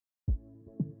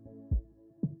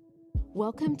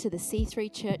Welcome to the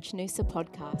C3 Church Noosa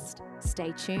podcast.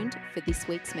 Stay tuned for this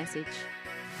week's message.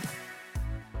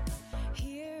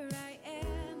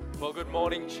 Well, good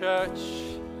morning, church.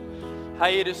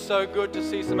 Hey, it is so good to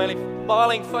see so many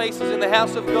smiling faces in the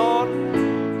house of God.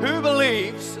 Who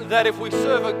believes that if we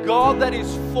serve a God that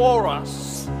is for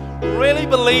us, really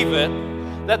believe it,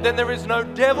 that then there is no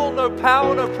devil, no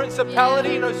power, no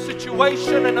principality, no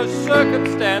situation, and no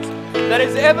circumstance that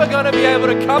is ever going to be able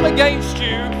to come against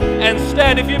you and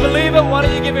stand. If you believe it, why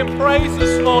don't you give Him praise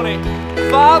this morning?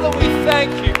 Father, we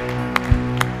thank you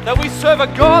that we serve a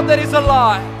God that is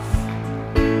alive.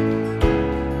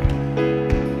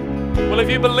 Well, if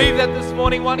you believe that this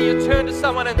morning, why don't you turn to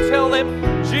someone and tell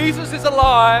them, Jesus is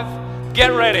alive, get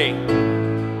ready.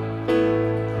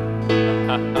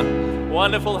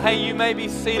 Wonderful. Hey, you may be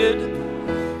seated.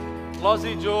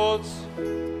 Lozzie George,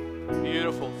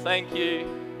 beautiful. Thank you.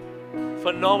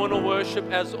 Phenomenal worship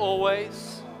as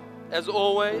always. As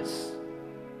always.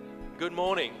 Good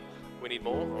morning. We need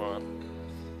more? All right.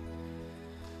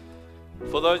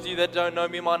 For those of you that don't know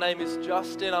me, my name is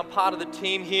Justin. I'm part of the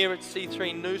team here at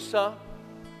C3 Noosa.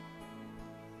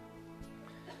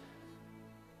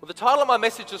 Well, the title of my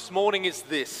message this morning is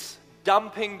this: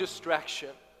 Dumping Distraction.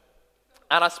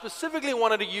 And I specifically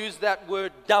wanted to use that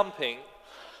word dumping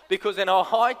because in our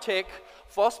high-tech,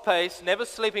 fast-paced,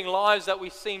 never-sleeping lives that we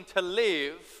seem to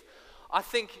live, I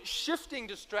think shifting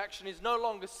distraction is no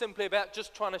longer simply about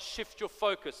just trying to shift your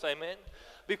focus, amen?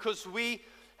 Because we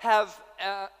have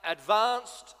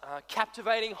advanced,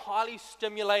 captivating, highly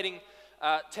stimulating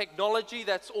technology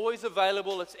that's always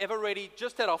available, it's ever ready,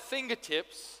 just at our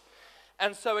fingertips.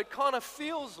 And so it kind of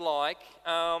feels like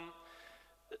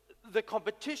the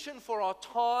competition for our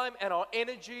time and our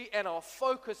energy and our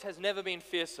focus has never been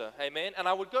fiercer, amen? And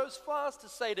I would go as far as to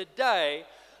say today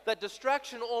that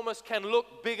distraction almost can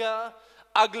look bigger,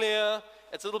 uglier,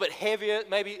 it's a little bit heavier,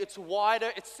 maybe it's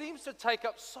wider. It seems to take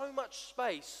up so much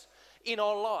space in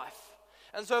our life.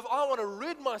 And so if I want to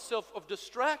rid myself of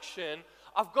distraction,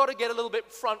 I've got to get a little bit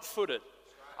front-footed.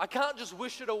 I can't just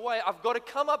wish it away. I've got to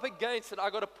come up against it.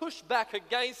 I've got to push back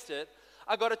against it.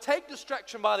 I've got to take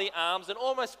distraction by the arms and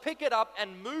almost pick it up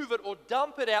and move it or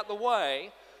dump it out the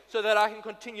way so that I can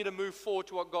continue to move forward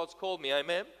to what God's called me,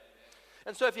 amen?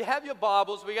 And so if you have your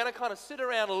Bibles, we're going to kind of sit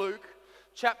around Luke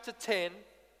chapter 10,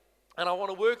 and I want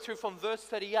to work through from verse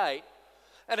 38.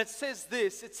 And it says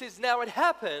this, it says, "Now it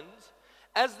happened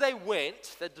as they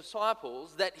went," the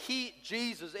disciples, "that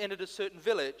Jesus, entered a certain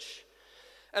village,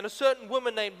 and a certain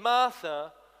woman named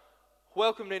Martha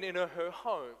welcomed him into her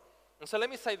home." And so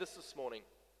let me say this morning.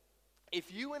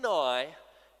 If you and I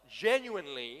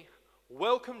genuinely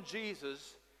welcome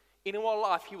Jesus into our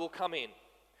life, He will come in.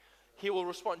 He will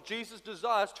respond. Jesus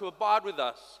desires to abide with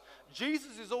us.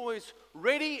 Jesus is always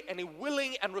ready and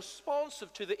willing and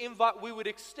responsive to the invite we would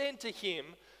extend to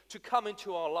Him to come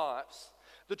into our lives.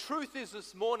 The truth is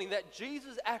this morning that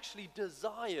Jesus actually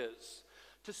desires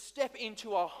to step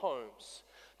into our homes,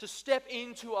 to step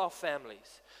into our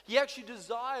families. He actually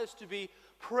desires to be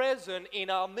present in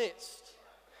our midst.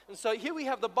 And so here we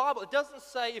have the Bible. It doesn't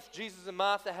say if Jesus and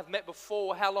Martha have met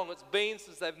before, how long it's been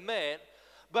since they've met,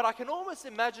 but I can almost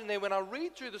imagine there when I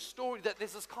read through the story that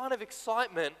there's this kind of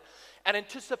excitement and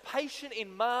anticipation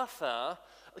in Martha,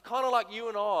 kind of like you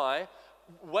and I,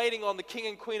 waiting on the King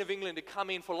and Queen of England to come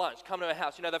in for lunch, come to our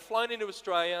house. You know, they've flown into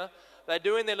Australia, they're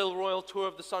doing their little royal tour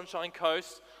of the Sunshine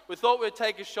Coast. We thought we'd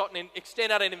take a shot and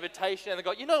extend out an invitation, and they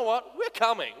go, "You know what, we're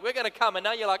coming, we're going to come." And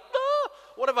now you're like, "No,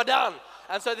 what have I done?"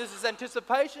 And so there's this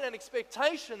anticipation and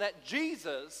expectation that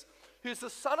Jesus, who's the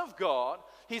Son of God,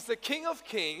 He's the King of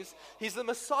Kings, He's the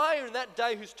Messiah in that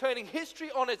day who's turning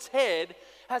history on its head,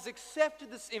 has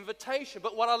accepted this invitation.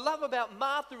 But what I love about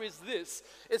Martha is this.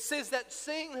 It says that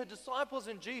seeing her disciples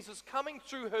and Jesus coming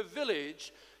through her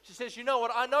village, she says, "You know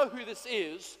what, I know who this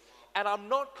is, and I'm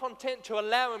not content to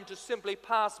allow Him to simply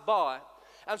pass by."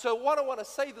 And so what I want to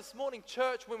say this morning,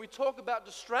 church, when we talk about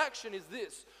distraction is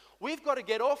this. We've got to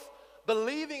get off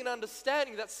believing and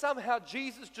understanding that somehow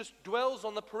Jesus just dwells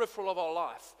on the peripheral of our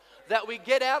life. That we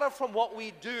get out of from what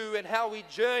we do and how we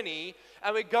journey,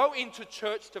 and we go into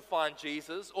church to find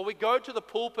Jesus, or we go to the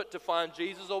pulpit to find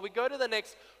Jesus, or we go to the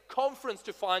next conference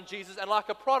to find Jesus, and like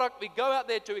a product, we go out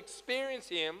there to experience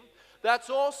Him.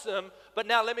 That's awesome, but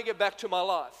now let me get back to my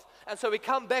life. And so we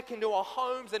come back into our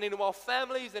homes and into our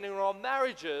families and into our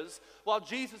marriages while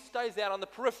Jesus stays out on the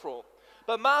peripheral.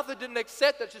 But Martha didn't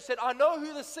accept that. She said, "I know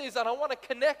who this is and I want to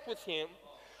connect with Him.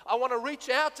 I want to reach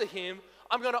out to Him.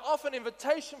 I'm going to offer an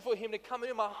invitation for Him to come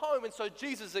into my home." And so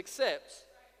Jesus accepts.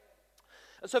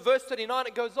 And so verse 39,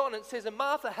 it goes on and it says, "And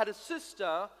Martha had a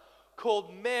sister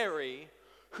called Mary,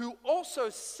 who also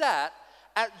sat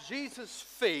at Jesus'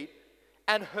 feet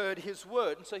and heard his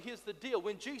word. And so here's the deal.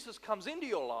 When Jesus comes into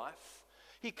your life,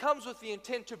 he comes with the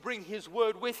intent to bring his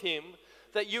word with him,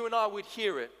 that you and I would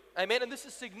hear it. Amen. And this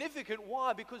is significant.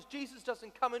 Why? Because Jesus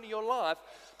doesn't come into your life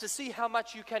to see how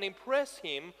much you can impress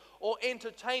him or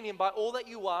entertain him by all that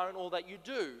you are and all that you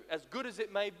do. As good as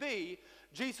it may be,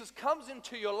 Jesus comes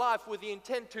into your life with the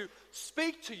intent to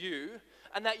speak to you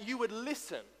and that you would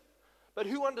listen. But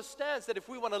who understands that if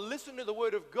we want to listen to the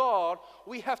word of God,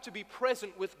 we have to be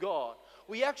present with God.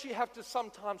 We actually have to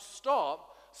sometimes stop.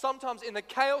 Sometimes in the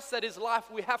chaos that is life,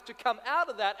 we have to come out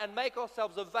of that and make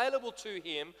ourselves available to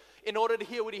him in order to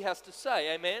hear what he has to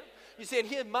say. Amen? You see, and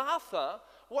here Martha,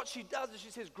 what she does is she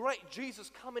says, great,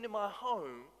 Jesus, come into my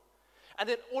home. And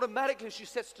then automatically she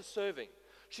sets to serving.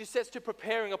 She sets to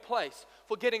preparing a place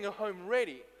for getting her home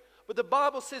ready. But the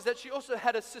Bible says that she also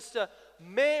had a sister,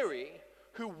 Mary,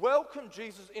 who welcomed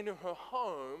Jesus into her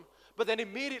home, but then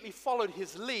immediately followed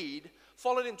his lead,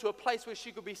 followed him to a place where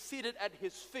she could be seated at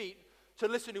his feet to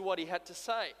listen to what he had to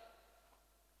say.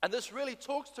 And this really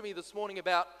talks to me this morning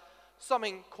about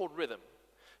something called rhythm.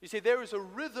 You see, there is a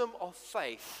rhythm of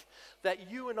faith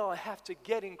that you and I have to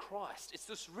get in Christ. It's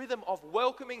this rhythm of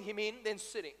welcoming him in, then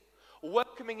sitting.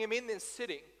 Welcoming him in, then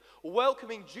sitting.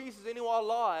 Welcoming Jesus into our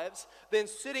lives, then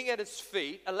sitting at his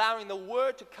feet, allowing the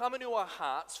word to come into our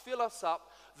hearts, fill us up,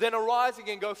 then arising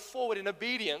and go forward in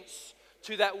obedience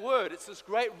to that word. It's this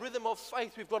great rhythm of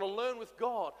faith we've got to learn with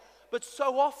God. But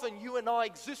so often you and I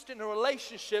exist in a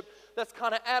relationship that's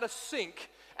kind of out of sync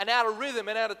and out of rhythm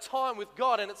and out of time with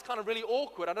God, and it's kind of really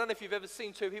awkward. I don't know if you've ever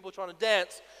seen two people trying to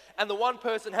dance, and the one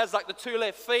person has like the two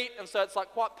left feet, and so it's like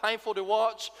quite painful to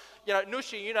watch. You know,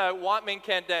 Nushi, you know, white men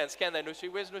can't dance, can they,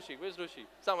 Nushi? Where's Nushi? Where's Nushi?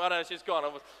 Something, I don't know, she's gone.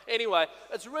 Anyway,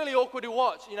 it's really awkward to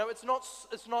watch. You know, it's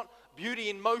not beauty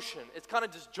in motion. It's kind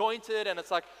of disjointed, and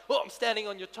it's like, oh, I'm standing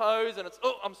on your toes, and it's,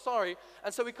 oh, I'm sorry.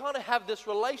 And so we kind of have this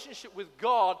relationship with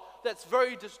God that's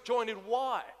very disjointed.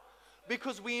 Why?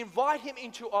 Because we invite him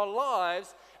into our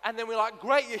lives, and then we're like,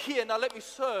 great, you're here, now let me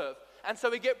serve. And so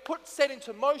we get set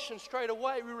into motion straight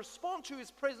away. We respond to his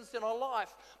presence in our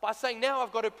life by saying, now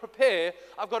I've got to prepare,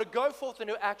 I've got to go forth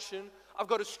into action, I've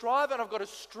got to strive and I've got to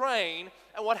strain.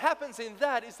 And what happens in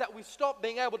that is that we stop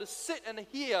being able to sit and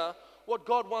hear what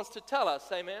God wants to tell us,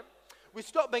 amen? We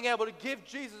stop being able to give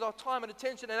Jesus our time and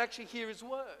attention and actually hear his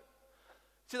word.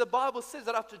 See, the Bible says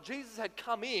that after Jesus had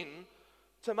come in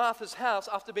to Martha's house,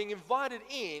 after being invited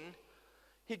in,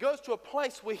 he goes to a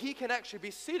place where he can actually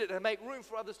be seated and make room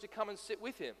for others to come and sit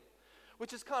with him,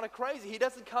 which is kind of crazy. He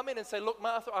doesn't come in and say, look,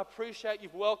 Martha, I appreciate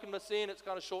you've welcomed us in. It's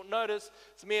kind of short notice.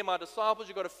 It's me and my disciples.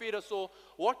 You've got to feed us all.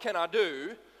 What can I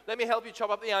do? Let me help you chop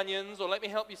up the onions, or let me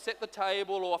help you set the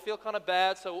table, or I feel kind of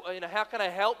bad, so how can I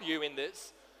help you in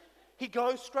this? He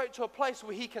goes straight to a place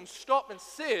where he can stop and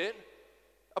sit,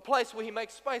 a place where he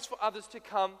makes space for others to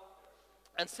come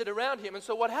and sit around him. And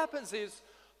so what happens is,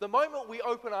 the moment we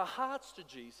open our hearts to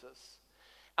Jesus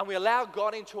and we allow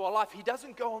God into our life, he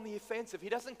doesn't go on the offensive. He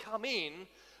doesn't come in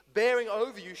bearing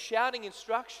over you, shouting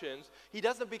instructions. He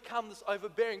doesn't become this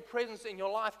overbearing presence in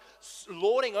your life,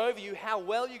 lording over you how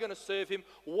well you're going to serve him.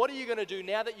 What are you going to do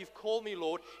now that you've called me,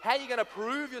 Lord? How are you going to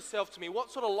prove yourself to me?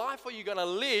 What sort of life are you going to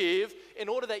live in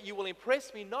order that you will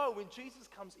impress me? No, when Jesus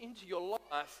comes into your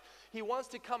life, he wants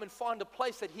to come and find a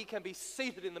place that he can be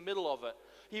seated in the middle of it.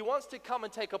 He wants to come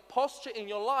and take a posture in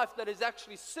your life that is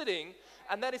actually sitting,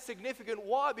 and that is significant.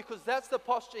 Why? Because that's the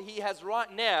posture he has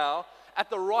right now at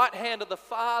the right hand of the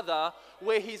Father,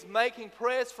 where he's making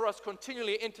prayers for us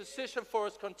continually, intercession for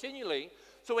us continually.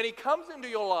 So when he comes into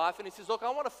your life and he says, look, I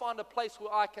want to find a place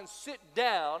where I can sit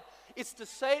down, it's to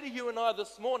say to you and I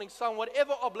this morning, son,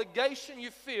 whatever obligation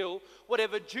you feel,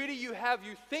 whatever duty you have,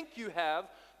 you think you have,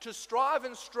 to strive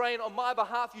and strain on my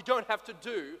behalf, you don't have to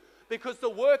do. Because the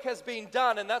work has been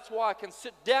done, and that's why I can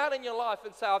sit down in your life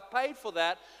and say, I've paid for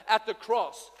that at the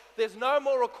cross. There's no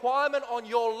more requirement on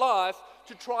your life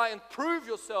to try and prove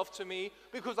yourself to me,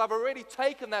 because I've already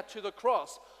taken that to the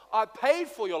cross. I paid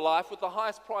for your life with the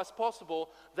highest price possible.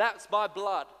 That's my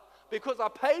blood. Because I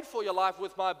paid for your life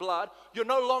with my blood, you're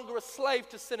no longer a slave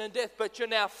to sin and death, but you're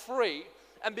now free.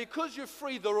 And because you're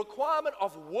free, the requirement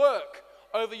of work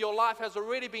over your life has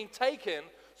already been taken.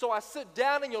 So I sit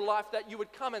down in your life that you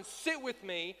would come and sit with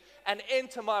me and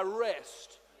enter my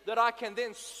rest, that I can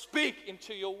then speak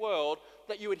into your world,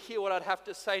 that you would hear what I'd have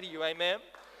to say to you, amen?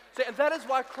 So, and that is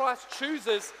why Christ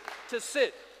chooses to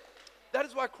sit. That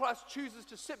is why Christ chooses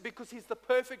to sit, because he's the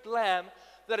perfect lamb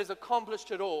that has accomplished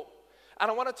it all.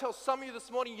 And I want to tell some of you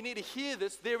this morning, you need to hear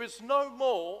this. There is no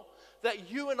more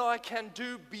that you and I can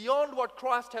do beyond what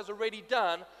Christ has already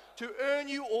done to earn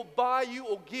you or buy you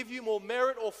or give you more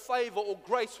merit or favor or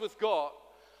grace with God.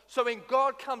 So when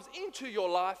God comes into your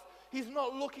life, He's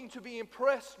not looking to be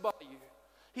impressed by you.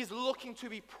 He's looking to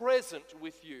be present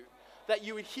with you, that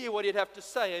you would hear what He'd have to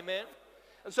say, amen?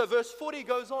 And so verse 40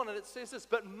 goes on and it says this,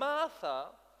 but Martha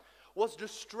was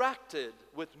distracted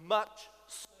with much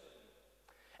sin.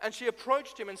 And she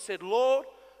approached Him and said, Lord,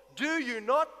 do you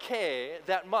not care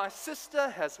that my sister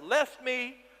has left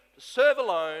me to serve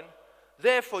alone?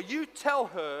 Therefore you tell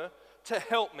her to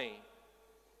help me.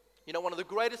 You know, one of the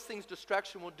greatest things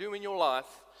distraction will do in your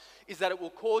life is that it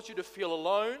will cause you to feel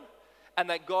alone and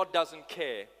that God doesn't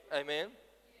care. Amen?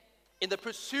 In the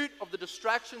pursuit of the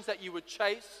distractions that you would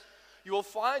chase, you will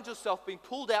find yourself being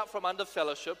pulled out from under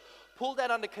fellowship, pulled out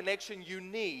under connection you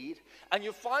need, and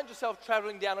you'll find yourself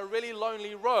traveling down a really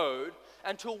lonely road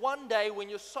until one day when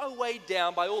you're so weighed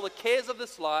down by all the cares of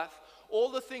this life, all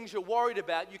the things you're worried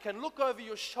about, you can look over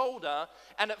your shoulder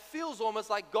and it feels almost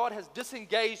like God has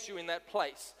disengaged you in that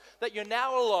place. That you're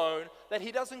now alone, that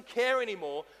He doesn't care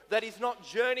anymore, that He's not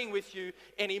journeying with you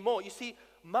anymore. You see,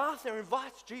 Martha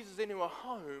invites Jesus into her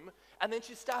home and then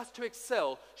she starts to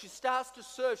excel. She starts to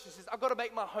serve. She says, I've got to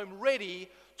make my home ready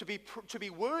to be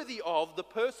worthy of the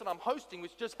person I'm hosting,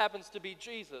 which just happens to be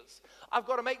Jesus. I've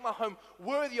got to make my home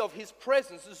worthy of His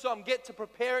presence. And so I'm get to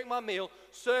preparing my meal,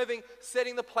 serving,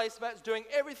 setting the placemats, doing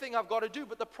everything I've got to do.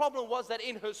 But the problem was that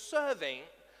in her serving,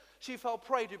 she fell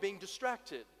prey to being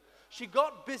distracted. She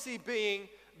got busy being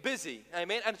busy.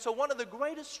 Amen. And so one of the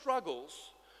greatest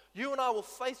struggles you and I will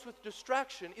face with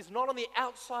distraction is not on the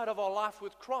outside of our life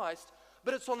with Christ,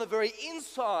 but it's on the very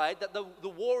inside that the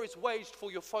war is waged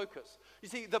for your focus. You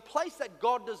see, the place that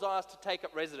God desires to take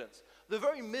up residence, the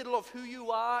very middle of who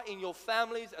you are in your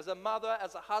families, as a mother,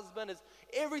 as a husband, as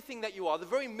everything that you are, the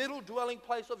very middle dwelling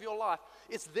place of your life,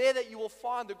 it's there that you will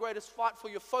find the greatest fight for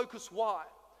your focus. Why?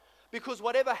 Because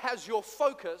whatever has your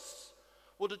focus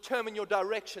will determine your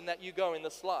direction that you go in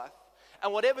this life.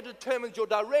 And whatever determines your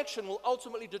direction will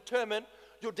ultimately determine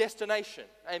your destination.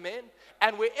 Amen?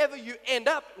 And wherever you end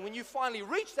up, when you finally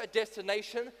reach that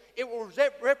destination, it will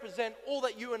represent all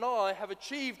that you and I have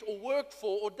achieved or worked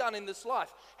for or done in this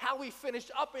life. How we finish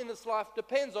up in this life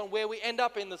depends on where we end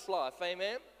up in this life.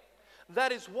 Amen?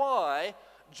 That is why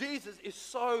Jesus is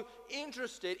so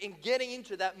interested in getting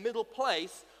into that middle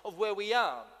place of where we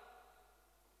are.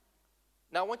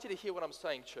 Now, I want you to hear what I'm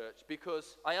saying, church,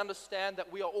 because I understand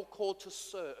that we are all called to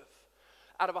serve.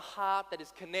 Out of a heart that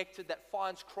is connected, that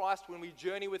finds Christ, when we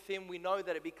journey with Him, we know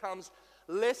that it becomes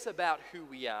less about who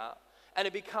we are, and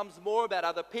it becomes more about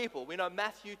other people. We know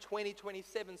Matthew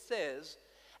 20:27 says,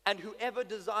 and whoever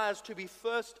desires to be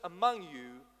first among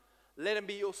you, let him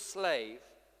be your slave,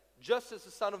 just as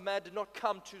the Son of Man did not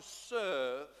come to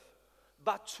serve,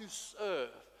 but to serve.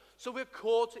 So we're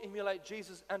called to emulate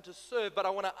Jesus and to serve. But I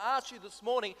want to ask you this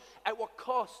morning, at what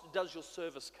cost does your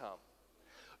service come?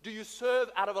 Do you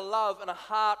serve out of a love and a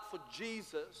heart for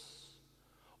Jesus?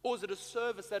 Or is it a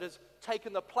service that has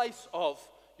taken the place of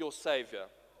your Savior?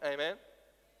 Amen?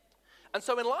 And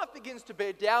so when life begins to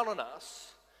bear down on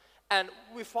us, and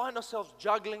we find ourselves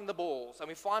juggling the balls, and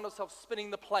we find ourselves spinning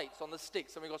the plates on the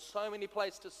sticks, and we've got so many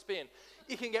plates to spin,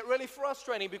 it can get really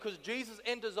frustrating because Jesus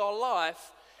enters our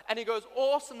life and He goes,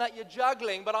 awesome that you're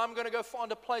juggling, but I'm going to go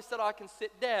find a place that I can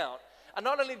sit down. And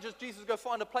not only does Jesus go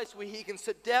find a place where He can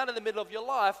sit down in the middle of your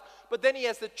life, but then He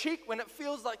has the cheek when it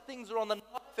feels like things are on the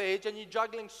knife edge and you're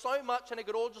juggling so much and it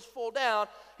could all just fall down.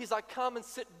 He's like, come and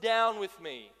sit down with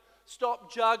me.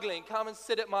 Stop juggling. Come and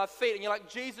sit at my feet. And you're like,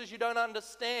 Jesus, you don't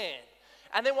understand.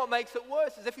 And then what makes it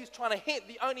worse is if He's trying to hit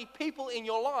the only people in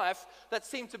your life that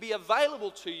seem to be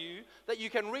available to you, that you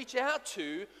can reach out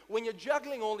to when you're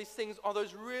juggling all these things, are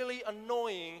those really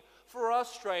annoying,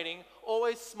 frustrating,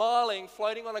 always smiling,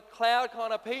 floating on a cloud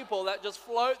kind of people that just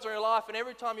float through your life, and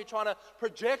every time you're trying to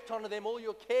project onto them all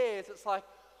your cares, it's like,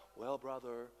 well,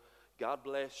 brother, God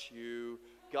bless you.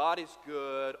 God is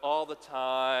good all the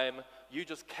time. You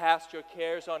just cast your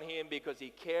cares on Him because He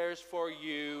cares for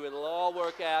you. It'll all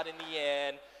work out in the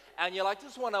end. And you're like,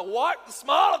 just want to wipe the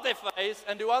smile off their face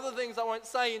and do other things I won't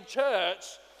say in church.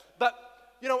 But,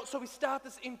 you know, so we start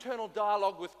this internal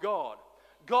dialogue with God.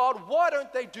 God, why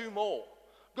don't they do more?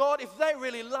 God, if they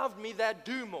really loved me, they'd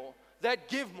do more. They'd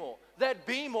give more. They'd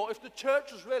be more. If the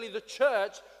church was really the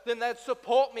church, then they'd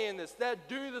support me in this. They'd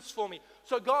do this for me.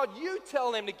 So God, you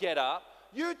tell them to get up.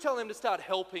 You tell them to start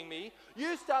helping me.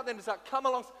 You start them to start, come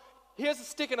along. Here's a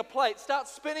stick and a plate. Start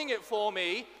spinning it for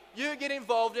me. You get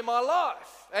involved in my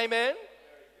life. Amen?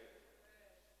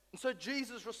 And so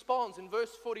Jesus responds in verse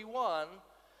 41,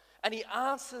 and He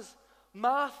answers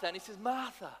Martha, and He says,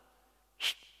 Martha,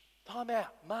 time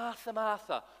out. Martha,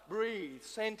 Martha, breathe.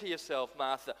 Center yourself,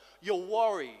 Martha. You're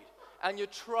worried and you're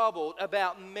troubled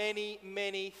about many,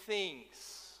 many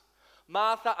things.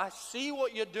 Martha, I see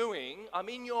what you're doing. I'm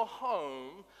in your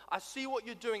home. I see what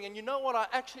you're doing. And you know what? I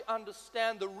actually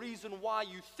understand the reason why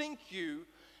you think you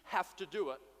have to do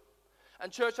it.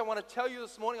 And church, I want to tell you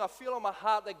this morning, I feel on my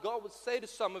heart that God would say to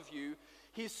some of you,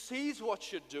 He sees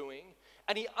what you're doing,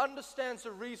 and He understands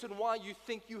the reason why you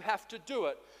think you have to do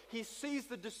it. He sees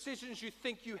the decisions you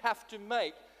think you have to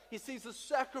make. He sees the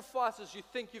sacrifices you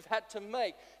think you've had to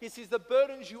make. He sees the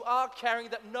burdens you are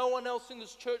carrying that no one else in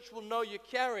this church will know you're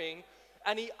carrying,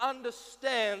 and He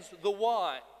understands the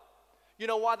why. You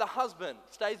know why the husband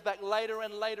stays back later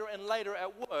and later and later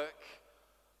at work,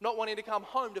 not wanting to come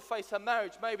home to face her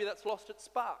marriage? Maybe that's lost its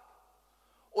spark.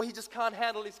 Or he just can't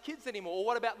handle his kids anymore. Or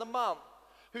what about the mum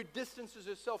who distances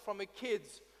herself from her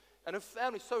kids and her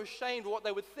family, so ashamed of what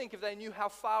they would think if they knew how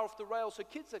far off the rails her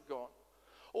kids had gone?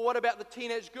 Or what about the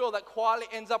teenage girl that quietly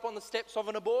ends up on the steps of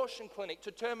an abortion clinic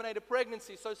to terminate a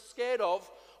pregnancy, so scared of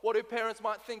what her parents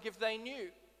might think if they knew?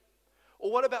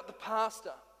 Or what about the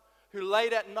pastor who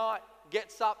late at night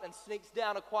gets up and sneaks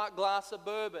down a quiet glass of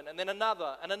bourbon, and then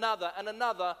another and another and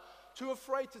another, too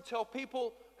afraid to tell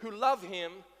people who love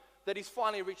him that he's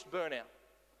finally reached burnout,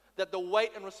 that the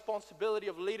weight and responsibility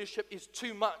of leadership is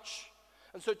too much?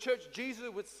 And so, church, Jesus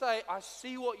would say, I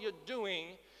see what you're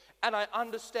doing, and I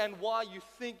understand why you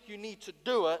think you need to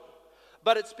do it,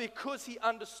 but it's because He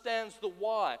understands the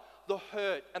why, the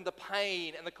hurt and the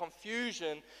pain and the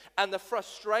confusion and the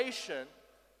frustration,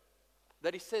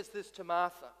 that He says this to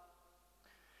Martha.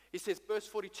 He says, verse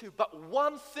 42, but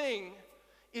one thing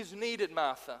is needed,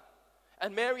 Martha,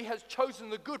 and Mary has chosen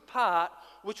the good part,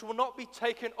 which will not be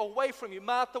taken away from you.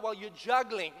 Martha, while you're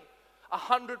juggling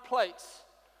 100 plates,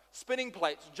 spinning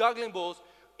plates, juggling balls,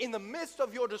 in the midst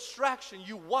of your distraction,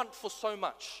 you want for so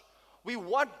much. We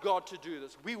want God to do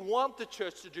this. We want the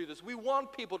church to do this. We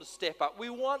want people to step up. We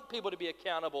want people to be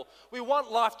accountable. We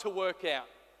want life to work out.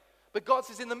 But God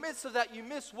says, in the midst of that, you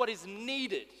miss what is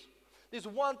needed. There's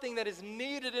one thing that is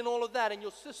needed in all of that. And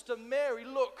your sister Mary,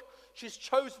 look, she's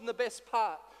chosen the best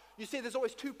part. You see, there's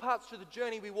always two parts to the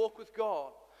journey we walk with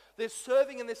God. There's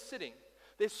serving and there's sitting.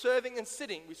 There's serving and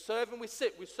sitting. We serve and we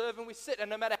sit. We serve and we sit. And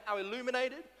no matter how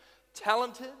illuminated,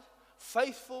 talented,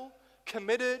 faithful,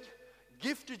 committed,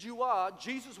 gifted you are,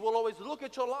 Jesus will always look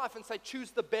at your life and say,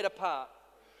 choose the better part.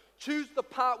 Choose the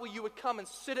part where you would come and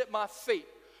sit at my feet.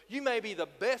 You may be the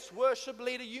best worship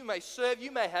leader. You may serve. You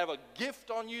may have a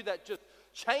gift on you that just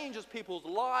changes people's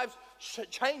lives,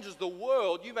 changes the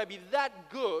world. You may be that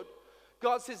good.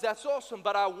 God says, that's awesome,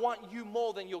 but I want you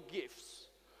more than your gifts.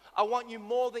 I want you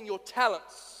more than your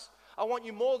talents. I want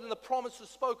you more than the promises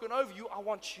spoken over you. I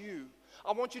want you.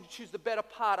 I want you to choose the better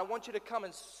part. I want you to come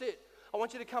and sit. I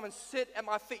want you to come and sit at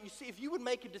my feet. You see, if you would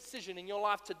make a decision in your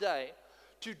life today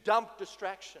to dump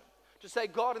distraction, to say,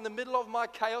 God, in the middle of my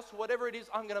chaos, whatever it is,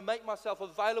 I'm going to make myself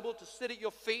available to sit at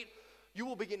your feet, you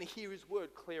will begin to hear His word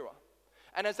clearer.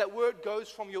 And as that word goes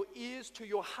from your ears to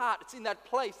your heart, it's in that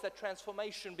place that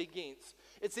transformation begins.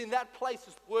 It's in that place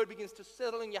as the word begins to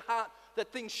settle in your heart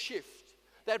that things shift,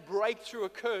 that breakthrough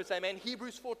occurs. Amen.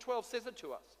 Hebrews 4:12 says it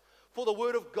to us. For the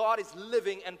word of God is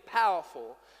living and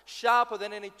powerful, sharper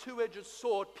than any two-edged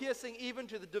sword, piercing even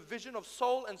to the division of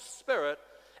soul and spirit,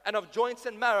 and of joints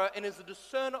and marrow, and is a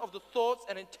discerner of the thoughts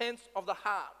and intents of the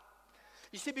heart.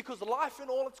 You see, because life in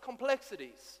all its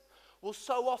complexities will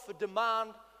so often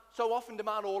demand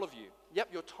all of you. Yep,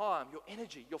 your time, your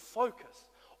energy, your focus,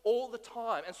 all the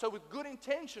time. And so with good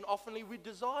intention, oftenly we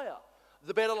desire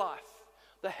the better life,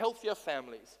 the healthier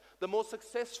families, the more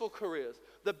successful careers,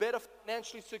 the better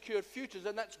financially secured futures,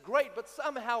 and that's great, but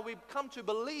somehow we've come to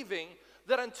believing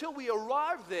that until we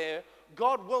arrive there,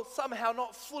 God will somehow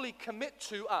not fully commit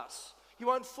to us. He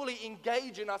won't fully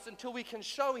engage in us until we can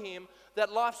show Him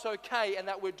that life's okay and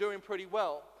that we're doing pretty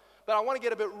well. But I want to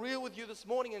get a bit real with you this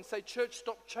morning and say, church,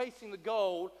 stop chasing the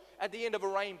gold at the end of a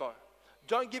rainbow.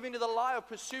 Don't give in to the lie of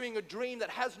pursuing a dream that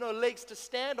has no legs to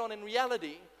stand on in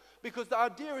reality, because the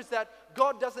idea is that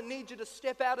God doesn't need you to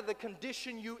step out of the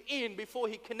condition you're in before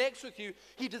He connects with you.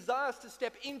 He desires to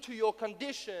step into your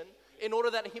condition in order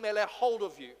that He may lay hold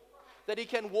of you, that He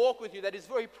can walk with you, that His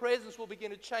very presence will begin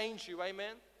to change you.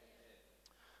 Amen?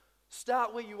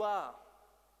 Start where you are,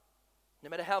 no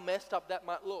matter how messed up that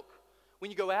might look. When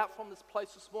you go out from this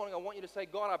place this morning, I want you to say,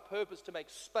 God, I purpose to make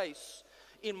space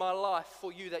in my life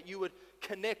for you, that you would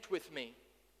connect with me.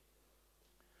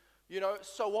 You know,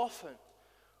 so often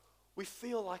we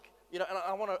feel like, you know, and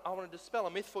I want to dispel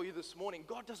a myth for you this morning.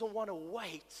 God doesn't want to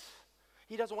wait.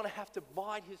 He doesn't want to have to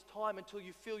bide His time until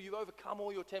you feel you've overcome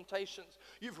all your temptations.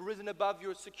 You've risen above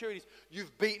your insecurities.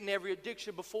 You've beaten every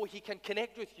addiction before He can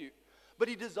connect with you. But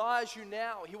He desires you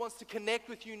now. He wants to connect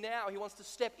with you now. He wants to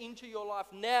step into your life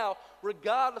now,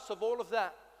 regardless of all of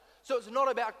that. So it's not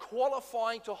about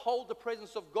qualifying to hold the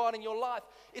presence of God in your life.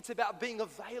 It's about being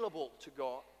available to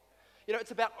God. You know,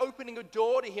 it's about opening a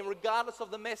door to Him regardless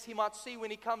of the mess He might see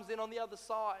when He comes in on the other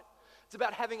side. It's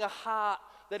about having a heart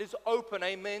that is open,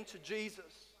 amen, to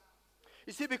Jesus.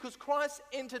 You see, because Christ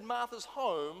entered Martha's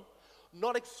home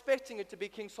not expecting it to be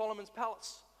King Solomon's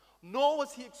palace, nor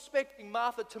was He expecting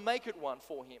Martha to make it one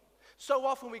for Him. So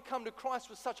often we come to Christ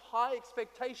with such high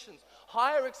expectations,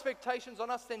 higher expectations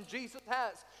on us than Jesus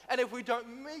has. And if we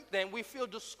don't meet them, we feel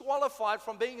disqualified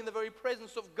from being in the very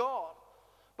presence of God.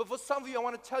 But for some of you, I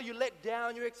want to tell you, let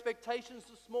down your expectations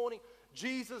this morning.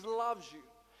 Jesus loves you.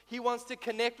 He wants to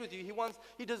connect with you.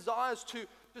 He desires to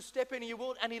step into your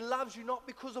world, and He loves you not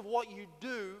because of what you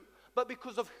do, but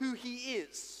because of who He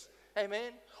is.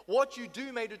 Amen. What you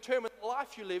do may determine the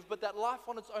life you live, but that life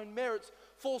on its own merits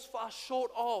falls far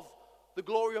short of the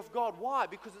glory of God. Why?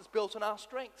 Because it's built on our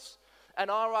strengths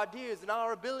and our ideas and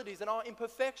our abilities and our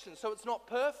imperfections. So it's not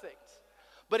perfect.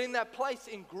 But in that place,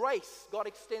 in grace, God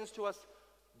extends to us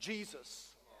Jesus.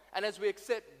 And as we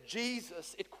accept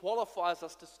Jesus, it qualifies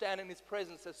us to stand in His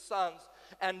presence as sons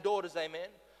and daughters. Amen.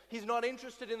 He's not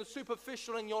interested in the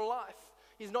superficial in your life.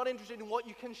 He's not interested in what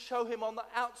you can show Him on the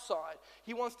outside.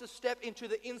 He wants to step into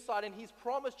the inside, and He's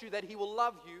promised you that He will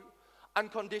love you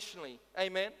unconditionally.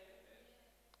 Amen.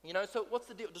 You know, so what's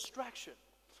the deal? Distraction.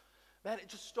 Man, it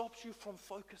just stops you from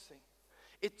focusing.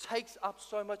 It takes up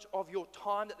so much of your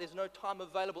time that there's no time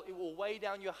available. It will weigh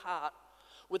down your heart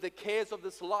with the cares of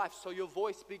this life, so you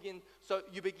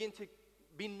begin to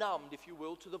be numbed, if you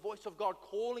will, to the voice of God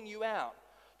calling you out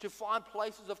to find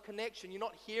places of connection. You're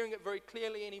not hearing it very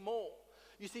clearly anymore.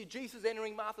 You see, Jesus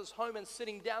entering Martha's home and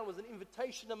sitting down was an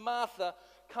invitation to Martha,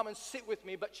 come and sit with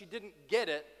me, but she didn't get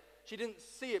it. She didn't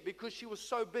see it because she was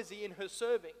so busy in her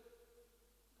serving.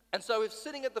 And so if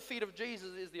sitting at the feet of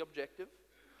Jesus is the objective,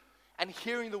 and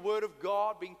hearing the word of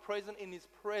God, being present in His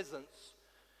presence,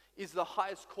 is the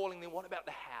highest calling, then what about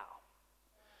the how?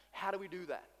 How do we do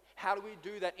that? How do we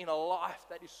do that in a life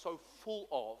that is so full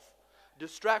of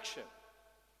distraction?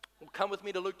 Well, come with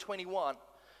me to Luke 21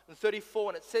 and 34,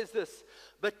 and it says this: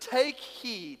 but take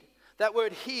heed. That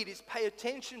word heed is pay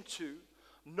attention to,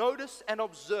 notice and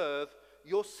observe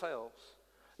yourselves,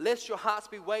 lest your hearts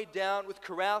be weighed down with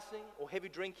carousing or heavy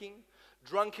drinking,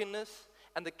 drunkenness,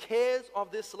 and the cares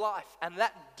of this life. And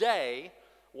that day,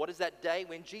 what is that day?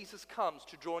 When Jesus comes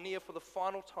to draw near for the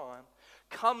final time,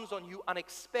 comes on you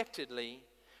unexpectedly.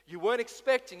 You weren't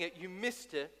expecting it, you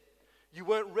missed it, you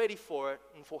weren't ready for it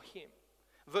and for Him.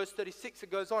 Verse 36,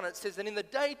 it goes on, it says, and in the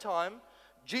daytime,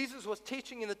 Jesus was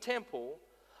teaching in the temple,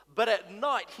 but at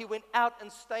night He went out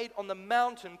and stayed on the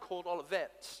mountain called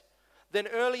Olivet. Then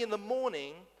early in the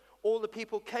morning, all the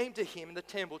people came to Him in the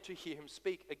temple to hear Him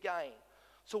speak again.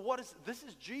 So this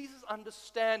is Jesus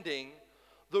understanding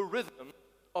the rhythm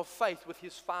of faith with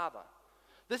His Father.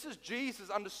 This is Jesus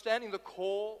understanding the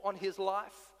call on His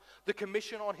life, the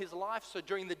commission on His life. So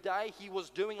during the day, He was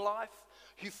doing life.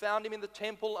 You found Him in the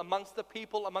temple, amongst the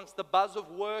people, amongst the buzz of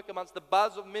work, amongst the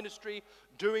buzz of ministry,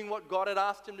 doing what God had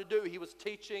asked Him to do. He was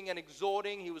teaching and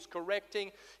exhorting. He was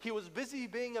correcting. He was busy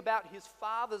being about His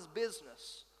Father's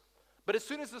business. But as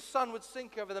soon as the sun would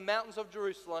sink over the mountains of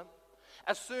Jerusalem,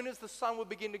 as soon as the sun would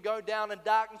begin to go down and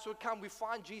darkness would come, we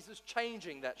find Jesus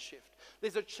changing that shift.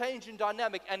 There's a change in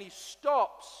dynamic, and He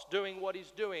stops doing what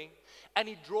He's doing, and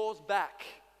He draws back,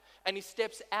 and He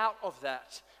steps out of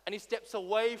that, and He steps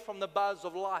away from the buzz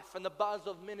of life and the buzz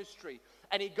of ministry,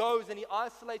 and He goes and He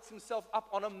isolates Himself up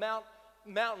on a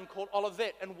mountain called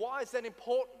Olivet. And why is that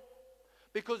important?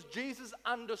 Because Jesus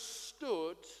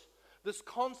understood this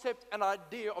concept and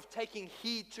idea of taking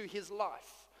heed to His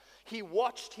life. He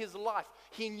watched His life.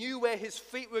 He knew where His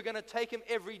feet were going to take Him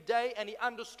every day, and He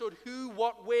understood who,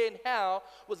 what, where, and how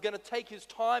was going to take His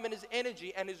time and His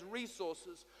energy and His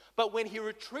resources. But when He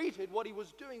retreated, what He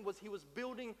was doing was He was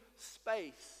building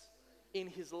space in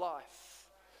His life.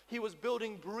 He was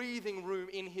building breathing room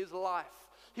in His life.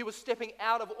 He was stepping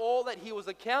out of all that He was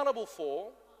accountable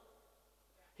for.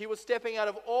 He was stepping out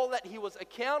of all that He was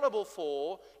accountable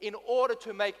for in order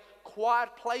to make quiet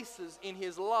places in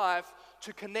His life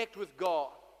to connect with God.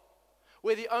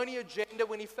 Where the only agenda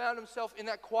when He found Himself in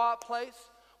that quiet place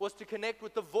was to connect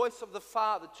with the voice of the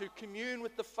Father, to commune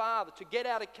with the Father, to get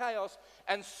out of chaos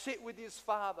and sit with His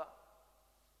Father.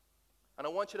 And I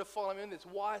want you to follow me in this.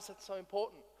 Why is that so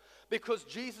important? Because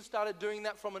Jesus started doing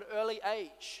that from an early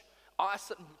age.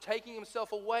 Taking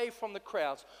Himself away from the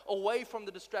crowds, away from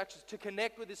the distractions, to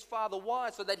connect with His Father. Why?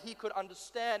 So that He could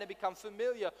understand and become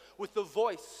familiar with the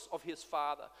voice of His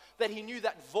Father. That He knew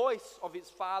that voice of His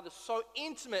Father so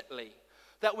intimately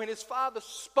that when His Father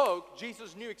spoke,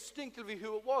 Jesus knew instinctively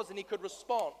who it was and He could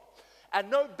respond. And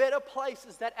no better place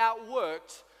is that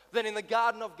outworked than in the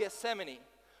Garden of Gethsemane.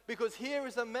 Because here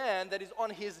is a man that is on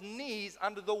his knees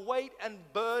under the weight and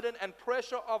burden and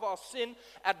pressure of our sin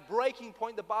at breaking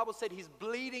point. The Bible said he's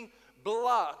bleeding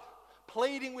blood,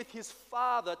 pleading with his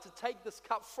Father to take this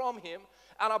cup from him.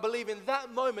 And I believe in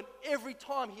that moment, every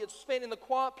time he had spent in the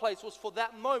quiet place was for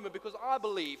that moment, because I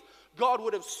believe God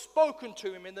would have spoken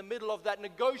to him in the middle of that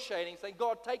negotiating, saying,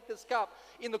 God, take this cup.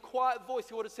 In the quiet voice,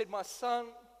 he would have said, my son,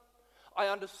 I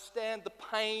understand the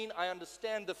pain, I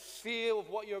understand the fear of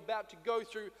what you're about to go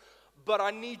through, but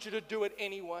I need you to do it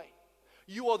anyway.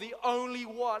 You are the only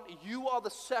one. You are the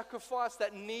sacrifice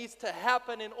that needs to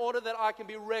happen in order that I can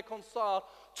be reconciled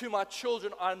to my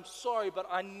children. I'm sorry, but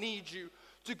I need you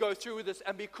to go through with this.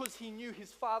 And because he knew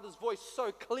his Father's voice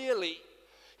so clearly,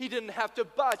 he didn't have to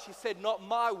budge. He said, not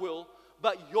my will,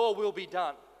 but your will be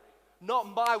done.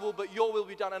 Not my will, but your will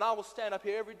be done. And I will stand up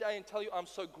here every day and tell you I'm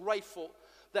so grateful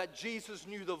that Jesus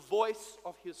knew the voice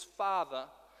of his Father,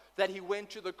 that he went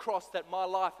to the cross, that my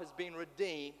life has been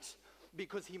redeemed,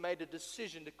 because he made a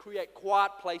decision to create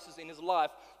quiet places in his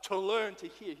life to learn to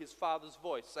hear his Father's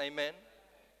voice. Amen.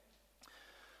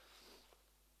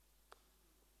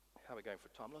 How are we going for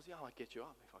time? I might get you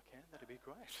up if I can. That'd be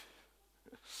great.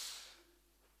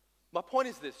 My point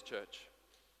is this, church.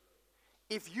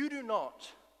 If you do not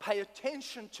pay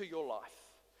attention to your life,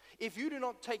 if you do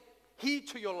not take heed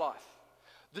to your life,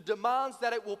 the demands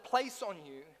that it will place on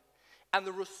you and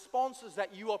the responses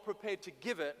that you are prepared to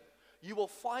give it, you will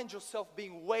find yourself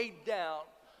being weighed down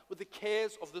with the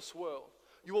cares of this world.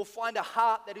 You will find a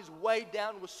heart that is weighed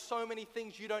down with so many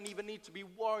things you don't even need to be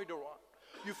worried around.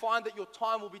 You find that your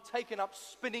time will be taken up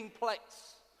spinning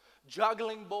plates,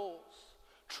 juggling balls,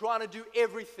 trying to do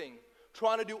everything,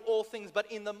 trying to do all things.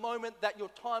 But in the moment that your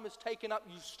time is taken up,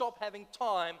 you stop having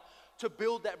time to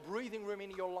build that breathing room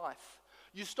in your life.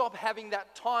 You stop having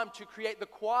that time to create the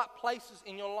quiet places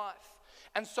in your life.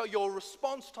 And so your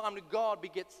response time to God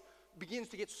begins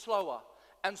to get slower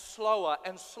and slower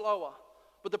and slower.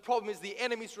 But the problem is the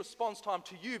enemy's response time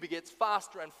to you gets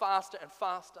faster and faster and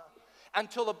faster.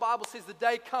 Until the Bible says the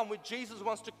day comes when Jesus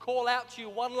wants to call out to you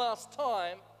one last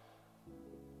time,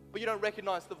 but you don't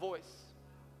recognize the voice.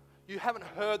 You haven't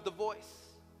heard the voice.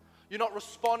 You're not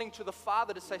responding to the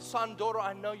Father to say, son, daughter,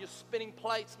 I know you're spinning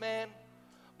plates, man,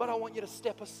 but I want you to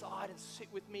step aside and sit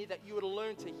with me, that you would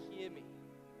learn to hear me.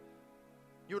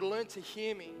 You would learn to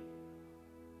hear me.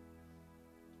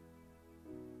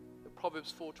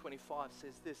 Proverbs 4:25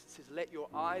 says this. It says, let your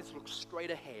eyes look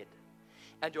straight ahead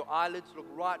and your eyelids look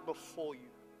right before you.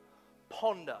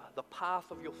 Ponder the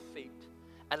path of your feet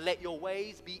and let your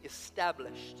ways be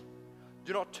established.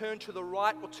 Do not turn to the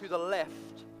right or to the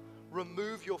left.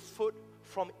 Remove your foot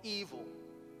from evil.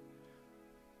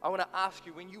 I want to ask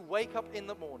you, when you wake up in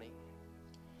the morning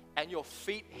and your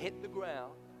feet hit the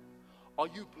ground, are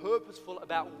you purposeful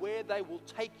about where they will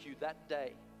take you that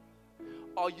day?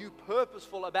 Are you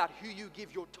purposeful about who you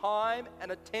give your time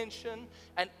and attention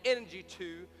and energy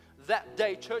to that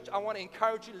day? Church, I want to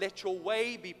encourage you, let your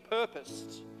way be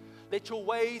purposed. Let your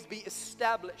ways be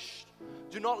established.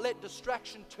 Do not let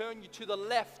distraction turn you to the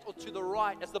left or to the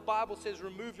right. As the Bible says,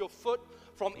 remove your foot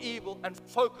from evil and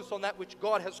focus on that which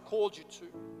God has called you to.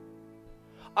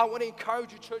 I want to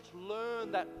encourage you, church,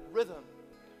 learn that rhythm.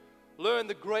 Learn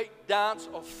the great dance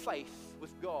of faith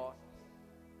with God.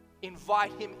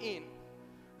 Invite Him in,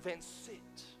 then sit.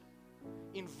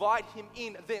 Invite Him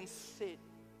in, then sit.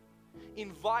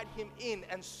 Invite Him in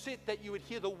and sit, that you would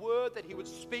hear the word that He would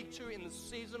speak to in the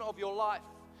season of your life.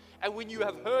 And when you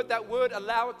have heard that word,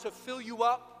 allow it to fill you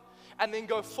up and then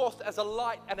go forth as a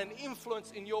light and an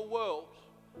influence in your world.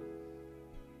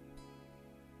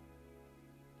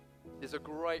 There's a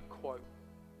great quote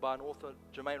by an author,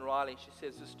 Jermaine Riley. She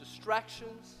says this: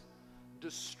 distractions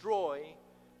destroy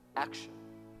action.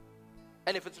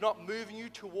 And if it's not moving you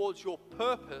towards your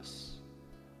purpose,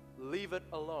 leave it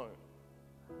alone.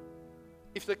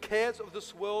 If the cares of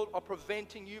this world are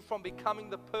preventing you from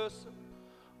becoming the person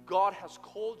God has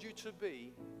called you to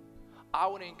be, I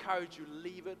want to encourage you,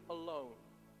 leave it alone.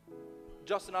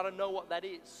 Justin, I don't know what that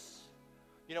is.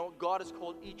 You know what? God has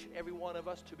called each and every one of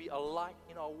us to be a light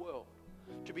in our world,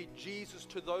 to be Jesus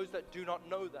to those that do not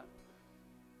know that.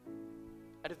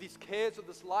 And if these cares of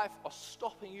this life are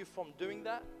stopping you from doing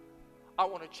that, I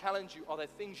want to challenge you. Are there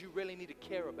things you really need to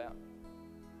care about?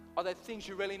 Are there things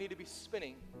you really need to be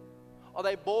spinning? Are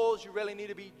there balls you really need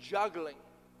to be juggling?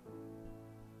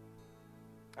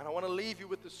 And I want to leave you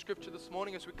with the scripture this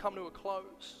morning as we come to a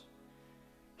close.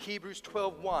 Hebrews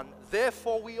 12:1.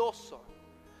 Therefore we also,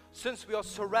 since we are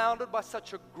surrounded by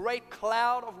such a great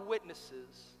cloud of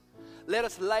witnesses, let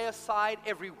us lay aside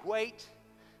every weight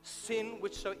sin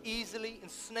which so easily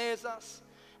ensnares us,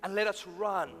 and let us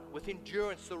run with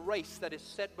endurance the race that is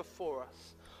set before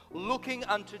us, looking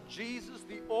unto Jesus,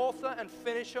 the author and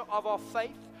finisher of our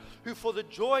faith, who for the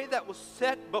joy that was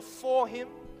set before him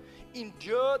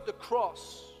endured the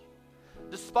cross,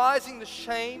 despising the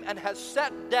shame, and has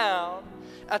sat down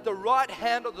at the right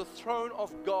hand of the throne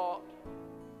of God.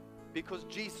 Because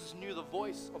Jesus knew the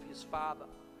voice of his Father,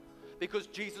 because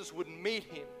Jesus would meet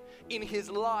him in his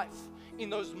life in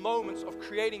those moments of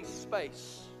creating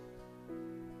space.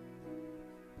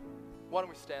 Why don't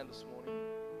we stand this morning?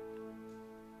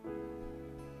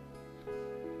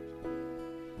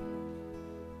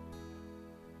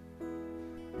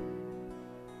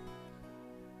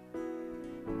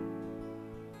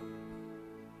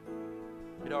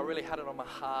 You know, I really had it on my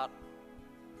heart,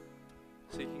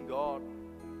 seeking God,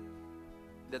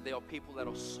 that there are people that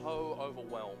are so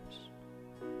overwhelmed,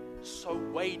 so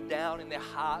weighed down in their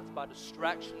hearts by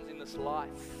distractions in this life,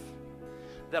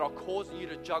 that are causing you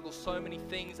to juggle so many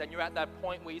things, and you're at that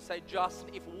point where you say, Justin,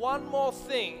 if one more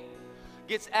thing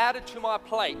gets added to my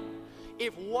plate,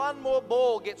 if one more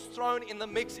ball gets thrown in the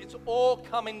mix, it's all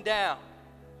coming down.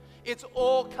 It's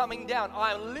all coming down.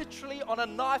 I am literally on a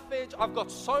knife edge. I've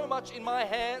got so much in my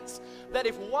hands that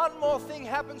if one more thing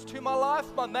happens to my life,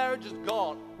 my marriage is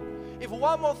gone. If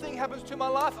one more thing happens to my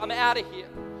life, I'm out of here.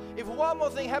 If one more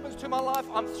thing happens to my life,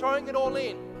 I'm throwing it all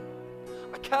in.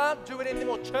 I can't do it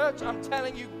anymore. Church, I'm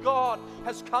telling you, God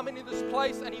has come into this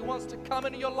place and he wants to come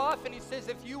into your life, and he says,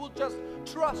 if you will just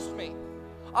trust me,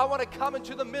 I want to come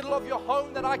into the middle of your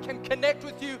home that I can connect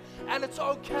with you, and it's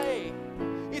okay.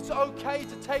 It's okay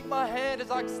to take my hand as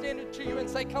I extend it to you and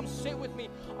say, come sit with me.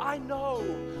 I know,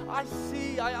 I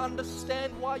see, I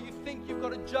understand why you think you've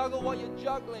got to juggle while you're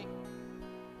juggling.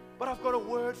 But I've got a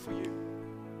word for you.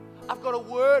 I've got a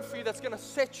word for you that's going to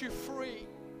set you free.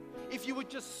 If you would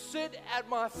just sit at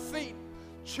my feet,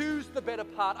 choose the better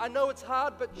part. I know it's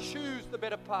hard, but choose the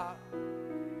better part.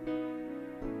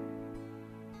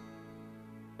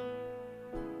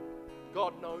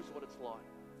 God knows what it's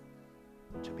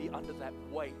like to be under that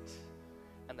weight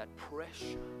and that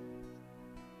pressure,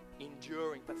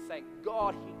 enduring. But thank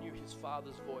God he knew his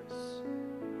Father's voice.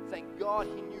 Thank God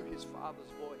he knew his Father's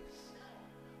voice.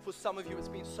 For some of you, it's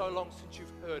been so long since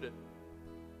you've heard it.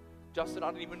 Justin,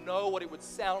 I don't even know what it would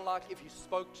sound like if you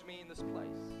spoke to me in this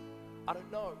place. I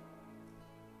don't know.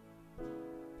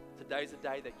 Today's a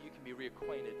day that you can be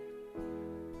reacquainted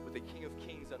with the King of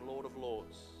Kings and Lord of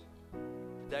Lords.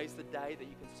 Today's the day that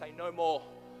you can say no more.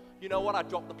 You know what? I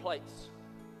dropped the plates.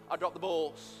 I dropped the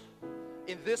balls.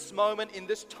 In this moment, in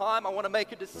this time, I want to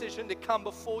make a decision to come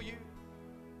before you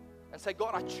and say,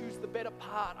 God, I choose the better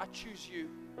part. I choose you.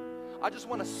 I just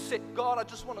want to sit. God, I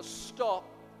just want to stop.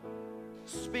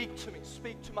 Speak to me.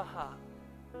 Speak to my heart.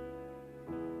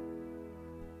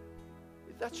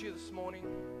 If that's you this morning,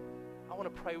 I want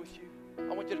to pray with you.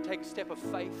 I want you to take a step of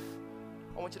faith.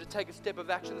 I want you to take a step of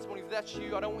action this morning. If that's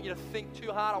you, I don't want you to think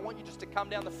too hard. I want you just to come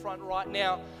down the front right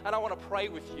now, and I want to pray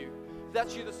with you. If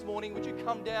that's you this morning, would you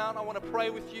come down? I want to pray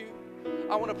with you.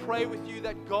 I want to pray with you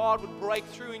that God would break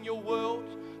through in your world,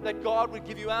 that God would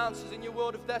give you answers in your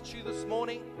world. If that's you this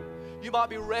morning, you might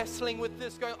be wrestling with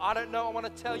this, going, I don't know. I want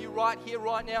to tell you right here,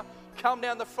 right now, come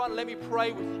down the front. Let me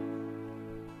pray with you.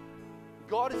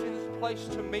 God is in this place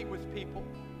to meet with people.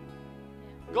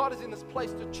 God is in this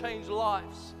place to change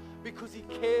lives because he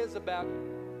cares about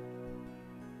you.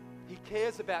 He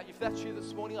cares about you. If that's you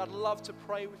this morning, I'd love to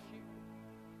pray with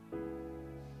you.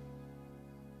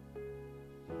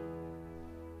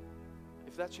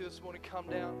 If that's you this morning, come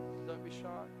down. Don't be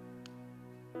shy.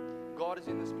 God is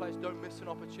in this place. Don't miss an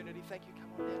opportunity. Thank you.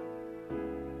 Come on down.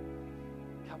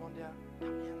 Come on down.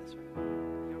 Come down this way.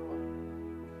 You're right.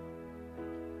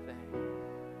 Thank you.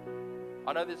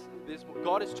 I know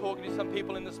God is talking to some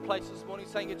people in this place this morning,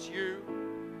 saying it's you.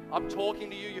 I'm talking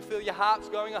to you. You feel your heart's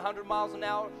going 100 miles an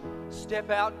hour. Step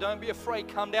out. Don't be afraid.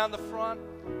 Come down the front.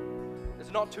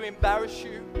 It's not to embarrass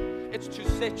you. It's to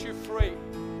set you free.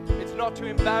 It's not to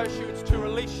embarrass you. It's to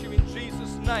release you in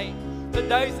Jesus' name.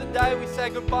 Today's the day we say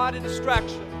goodbye to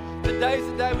distraction. Today's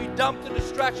the day we dump the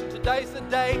distraction. Today's the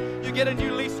day you get a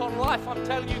new lease on life. I'm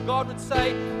telling you, God would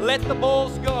say, let the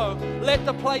balls go. Let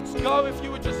the plates go. If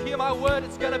you would just hear my word,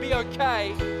 it's going to be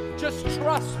okay. Just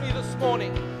trust me this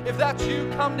morning. If that's you,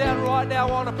 come down right now.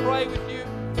 I want to pray with you.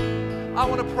 I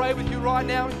want to pray with you right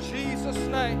now in Jesus'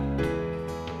 name.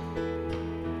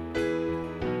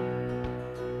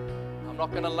 I'm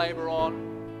not going to labor on.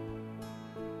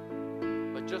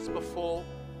 But just before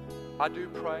I do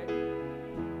pray,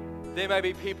 there may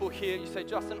be people here, you say,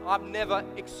 Justin, I've never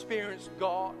experienced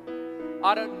God.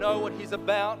 I don't know what he's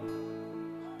about.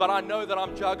 but I know that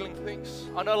I'm juggling things.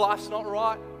 I know life's not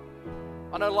right.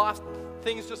 I know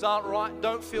things just aren't right,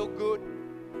 don't feel good.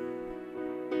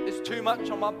 There's too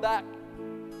much on my back.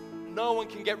 No one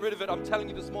can get rid of it. I'm telling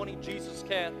you this morning, Jesus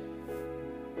can.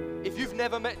 If you've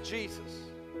never met Jesus,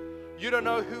 you don't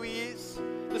know who He is,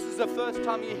 this is the first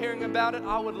time you're hearing about it,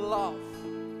 I would love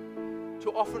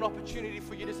to offer an opportunity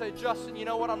for you to say, Justin, you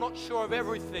know what, I'm not sure of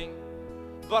everything,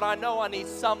 but I know I need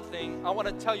something. I want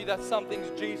to tell you that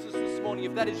something's Jesus this morning.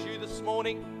 If that is you this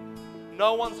morning,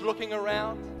 no one's looking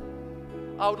around.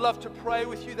 I would love to pray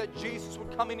with you that Jesus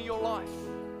would come into your life,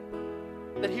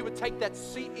 that He would take that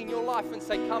seat in your life and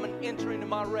say, come and enter into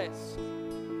my rest.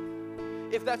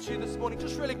 If that's you this morning,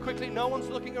 just really quickly, no one's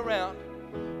looking around.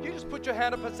 You just put your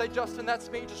hand up and say, Justin, that's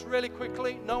me. Just really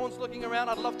quickly, no one's looking around.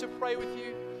 I'd love to pray with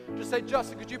you. Just say,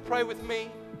 Justin, could you pray with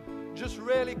me? Just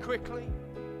really quickly.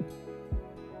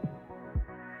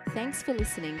 Thanks for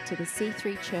listening to the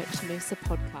C3 Church Noosa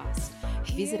podcast.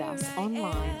 Visit us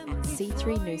online at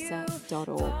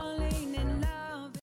c3noosa.org.